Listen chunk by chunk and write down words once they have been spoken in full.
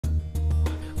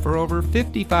For over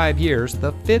 55 years,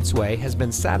 the Fitzway has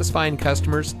been satisfying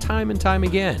customers time and time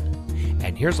again.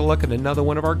 And here's a look at another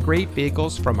one of our great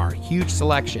vehicles from our huge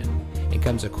selection. It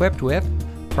comes equipped with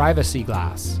privacy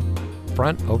glass,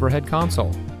 front overhead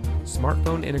console,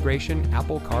 smartphone integration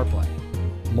Apple CarPlay,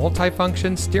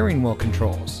 multifunction steering wheel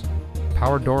controls,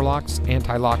 power door locks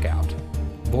anti-lockout,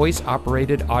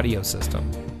 voice-operated audio system,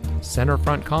 center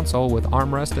front console with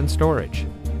armrest and storage,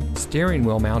 steering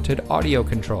wheel mounted audio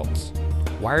controls,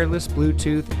 wireless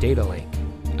Bluetooth data link,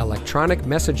 electronic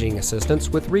messaging assistance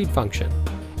with read function,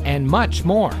 and much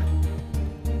more.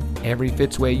 Every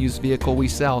Fitzway used vehicle we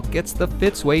sell gets the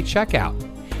Fitzway checkout.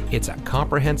 It's a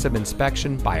comprehensive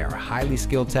inspection by our highly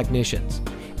skilled technicians,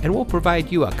 and we'll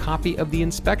provide you a copy of the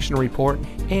inspection report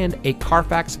and a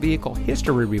Carfax vehicle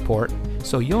history report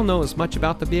so you'll know as much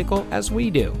about the vehicle as we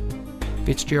do.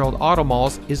 Fitzgerald Auto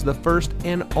Malls is the first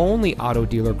and only auto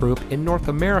dealer group in North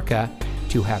America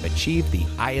to have achieved the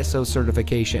ISO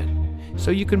certification,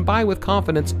 so you can buy with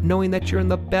confidence knowing that you're in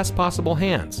the best possible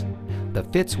hands. The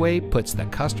Fitzway puts the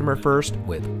customer first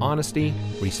with honesty,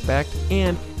 respect,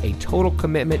 and a total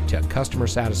commitment to customer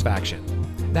satisfaction.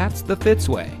 That's the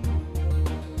Fitzway.